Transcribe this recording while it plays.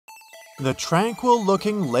The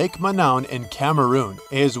tranquil-looking Lake Manaun in Cameroon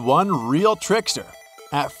is one real trickster.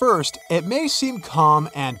 At first, it may seem calm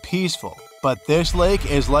and peaceful, but this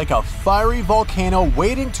lake is like a fiery volcano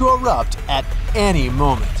waiting to erupt at any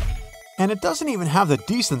moment. And it doesn't even have the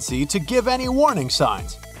decency to give any warning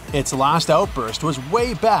signs. Its last outburst was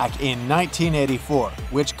way back in 1984,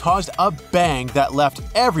 which caused a bang that left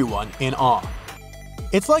everyone in awe.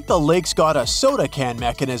 It's like the lake's got a soda can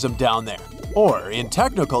mechanism down there, or in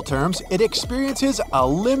technical terms, it experiences a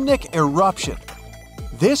limnic eruption.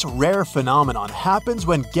 This rare phenomenon happens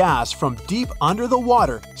when gas from deep under the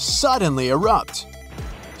water suddenly erupts.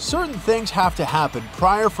 Certain things have to happen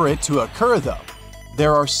prior for it to occur though.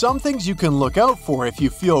 There are some things you can look out for if you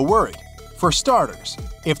feel worried. For starters,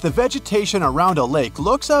 if the vegetation around a lake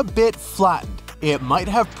looks a bit flattened, it might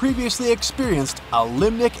have previously experienced a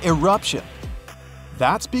limnic eruption.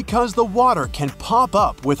 That's because the water can pop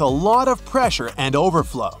up with a lot of pressure and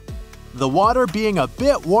overflow. The water being a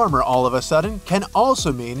bit warmer all of a sudden can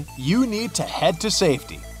also mean you need to head to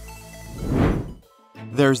safety.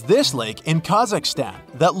 There's this lake in Kazakhstan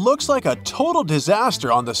that looks like a total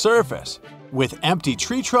disaster on the surface, with empty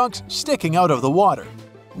tree trunks sticking out of the water.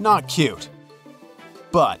 Not cute.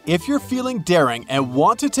 But if you're feeling daring and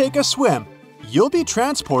want to take a swim, you'll be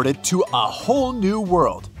transported to a whole new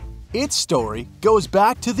world. Its story goes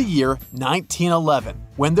back to the year 1911,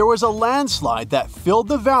 when there was a landslide that filled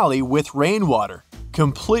the valley with rainwater,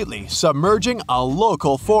 completely submerging a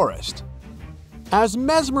local forest. As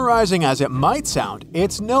mesmerizing as it might sound,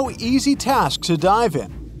 it's no easy task to dive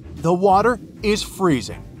in. The water is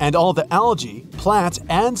freezing, and all the algae, plants,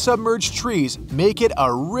 and submerged trees make it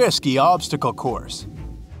a risky obstacle course.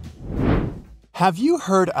 Have you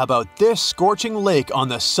heard about this scorching lake on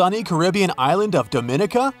the sunny Caribbean island of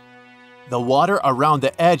Dominica? The water around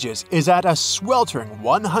the edges is at a sweltering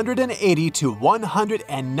 180 to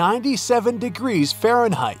 197 degrees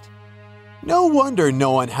Fahrenheit. No wonder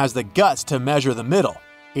no one has the guts to measure the middle.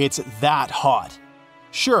 It's that hot.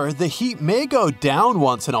 Sure, the heat may go down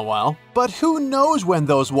once in a while, but who knows when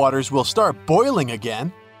those waters will start boiling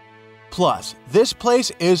again? Plus, this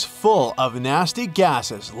place is full of nasty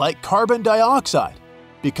gases like carbon dioxide.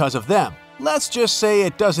 Because of them, let's just say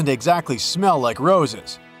it doesn't exactly smell like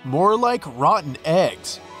roses. More like rotten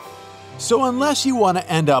eggs. So unless you want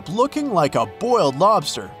to end up looking like a boiled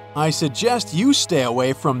lobster, I suggest you stay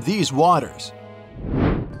away from these waters.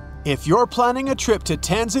 If you're planning a trip to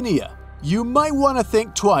Tanzania, you might want to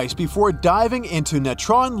think twice before diving into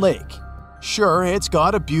Natron Lake. Sure, it's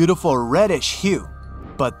got a beautiful reddish hue,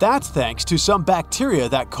 but that's thanks to some bacteria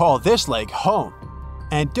that call this lake home.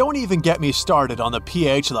 And don't even get me started on the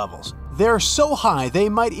pH levels. They're so high they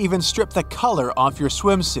might even strip the color off your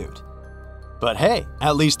swimsuit. But hey,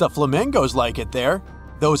 at least the flamingos like it there.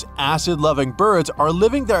 Those acid-loving birds are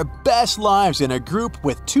living their best lives in a group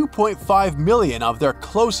with 2.5 million of their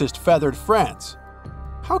closest feathered friends.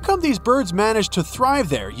 How come these birds manage to thrive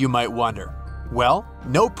there, you might wonder? Well,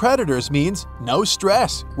 no predators means no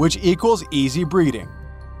stress, which equals easy breeding.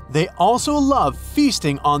 They also love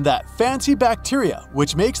feasting on that fancy bacteria,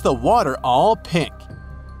 which makes the water all pink.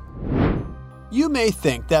 You may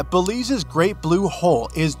think that Belize's Great Blue Hole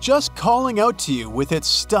is just calling out to you with its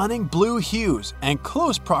stunning blue hues and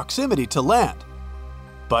close proximity to land.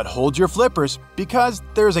 But hold your flippers, because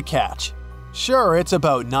there's a catch. Sure, it's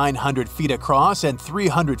about 900 feet across and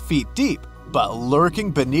 300 feet deep, but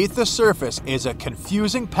lurking beneath the surface is a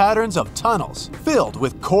confusing pattern of tunnels filled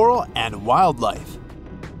with coral and wildlife.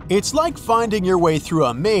 It's like finding your way through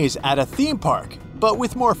a maze at a theme park, but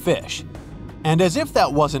with more fish. And as if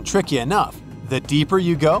that wasn't tricky enough, the deeper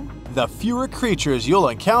you go, the fewer creatures you'll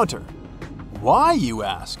encounter. Why, you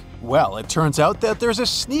ask? Well, it turns out that there's a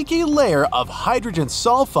sneaky layer of hydrogen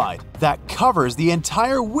sulfide that covers the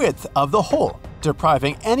entire width of the hole,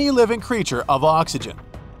 depriving any living creature of oxygen.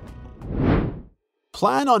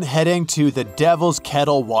 Plan on heading to the Devil's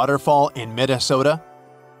Kettle waterfall in Minnesota?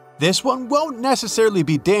 This one won't necessarily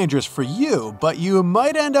be dangerous for you, but you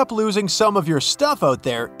might end up losing some of your stuff out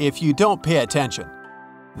there if you don't pay attention.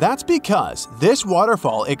 That's because this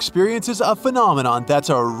waterfall experiences a phenomenon that's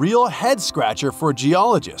a real head-scratcher for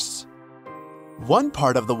geologists. One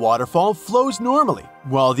part of the waterfall flows normally,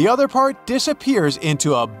 while the other part disappears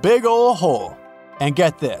into a big ol' hole. And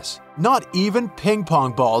get this, not even ping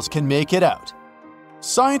pong balls can make it out.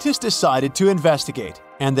 Scientists decided to investigate,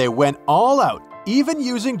 and they went all out, even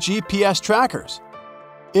using GPS trackers.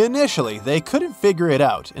 Initially, they couldn't figure it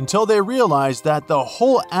out until they realized that the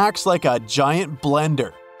hole acts like a giant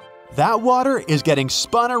blender. That water is getting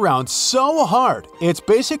spun around so hard, it's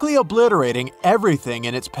basically obliterating everything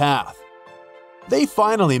in its path. They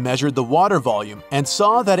finally measured the water volume and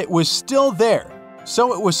saw that it was still there,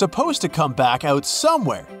 so it was supposed to come back out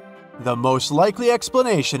somewhere. The most likely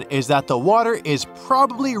explanation is that the water is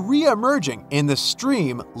probably re-emerging in the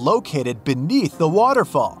stream located beneath the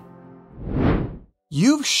waterfall.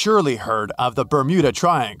 You've surely heard of the Bermuda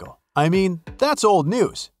Triangle. I mean, that's old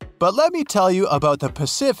news. But let me tell you about the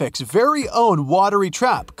Pacific's very own watery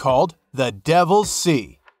trap called the Devil's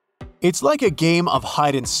Sea. It's like a game of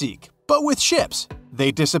hide and seek, but with ships.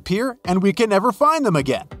 They disappear and we can never find them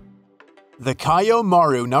again. The Kayo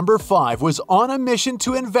Maru No. 5 was on a mission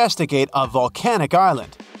to investigate a volcanic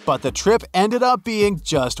island, but the trip ended up being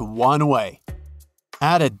just one way.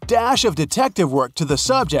 Add a dash of detective work to the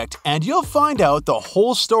subject and you'll find out the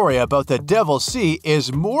whole story about the Devil's Sea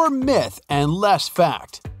is more myth and less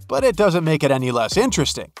fact, but it doesn't make it any less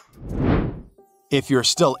interesting. If you're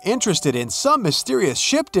still interested in some mysterious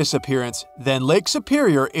ship disappearance, then Lake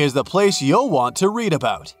Superior is the place you'll want to read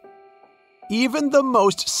about. Even the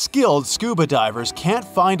most skilled scuba divers can't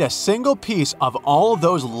find a single piece of all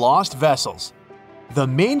those lost vessels. The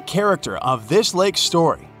main character of this lake's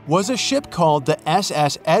story was a ship called the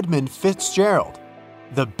SS Edmund Fitzgerald,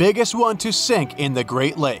 the biggest one to sink in the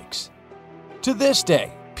Great Lakes. To this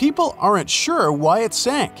day, people aren't sure why it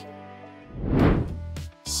sank.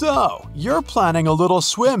 So, you're planning a little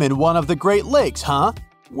swim in one of the Great Lakes, huh?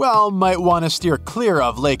 Well, might want to steer clear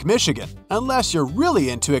of Lake Michigan, unless you're really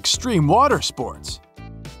into extreme water sports.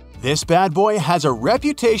 This bad boy has a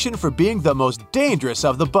reputation for being the most dangerous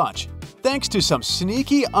of the bunch, thanks to some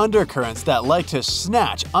sneaky undercurrents that like to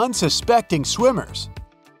snatch unsuspecting swimmers.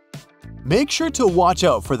 Make sure to watch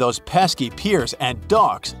out for those pesky piers and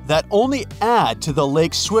docks that only add to the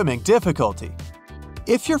lake's swimming difficulty.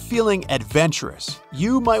 If you're feeling adventurous,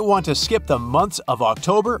 you might want to skip the months of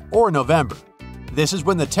October or November. This is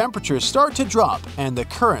when the temperatures start to drop and the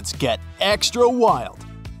currents get extra wild.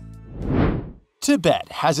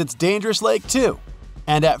 Tibet has its dangerous lake too,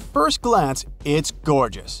 and at first glance, it's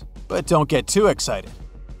gorgeous. But don't get too excited.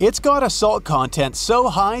 It's got a salt content so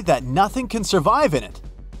high that nothing can survive in it.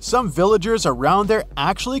 Some villagers around there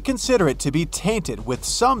actually consider it to be tainted with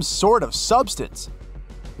some sort of substance.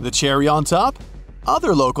 The cherry on top?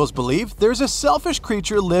 Other locals believe there's a selfish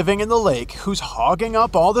creature living in the lake who's hogging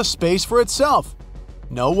up all the space for itself.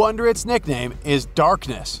 No wonder its nickname is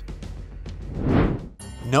Darkness.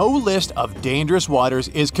 No list of dangerous waters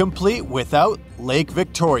is complete without Lake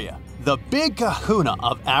Victoria, the big kahuna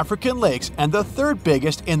of African lakes and the third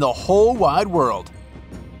biggest in the whole wide world.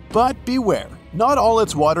 But beware, not all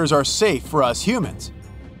its waters are safe for us humans.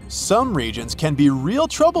 Some regions can be real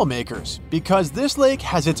troublemakers because this lake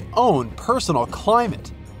has its own personal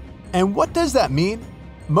climate. And what does that mean?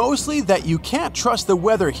 Mostly that you can't trust the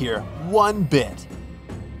weather here one bit.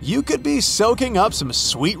 You could be soaking up some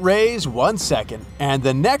sweet rays one second, and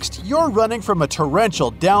the next you're running from a torrential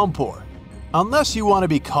downpour. Unless you want to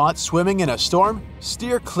be caught swimming in a storm,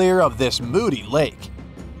 steer clear of this moody lake.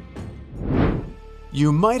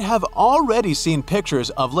 You might have already seen pictures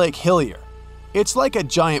of Lake Hillier. It's like a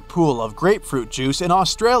giant pool of grapefruit juice in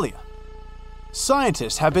Australia.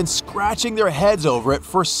 Scientists have been scratching their heads over it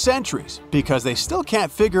for centuries because they still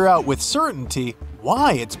can't figure out with certainty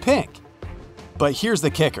why it's pink. But here's the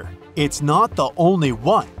kicker, it's not the only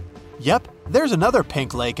one. Yep, there's another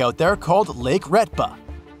pink lake out there called Lake Retba.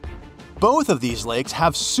 Both of these lakes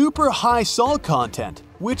have super high salt content,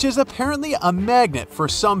 which is apparently a magnet for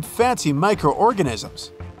some fancy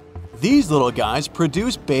microorganisms. These little guys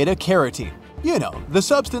produce beta-carotene, you know, the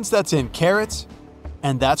substance that's in carrots.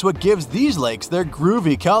 And that's what gives these lakes their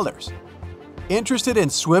groovy colors. Interested in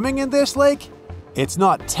swimming in this lake? It's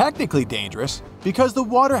not technically dangerous because the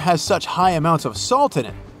water has such high amounts of salt in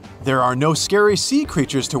it. There are no scary sea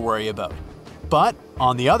creatures to worry about. But,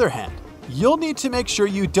 on the other hand, you'll need to make sure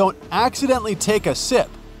you don't accidentally take a sip.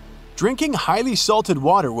 Drinking highly salted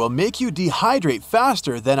water will make you dehydrate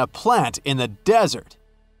faster than a plant in the desert.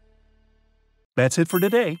 That's it for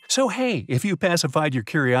today. So hey, if you pacified your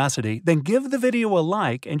curiosity, then give the video a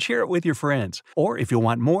like and share it with your friends. Or if you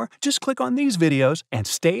want more, just click on these videos and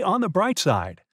stay on the bright side.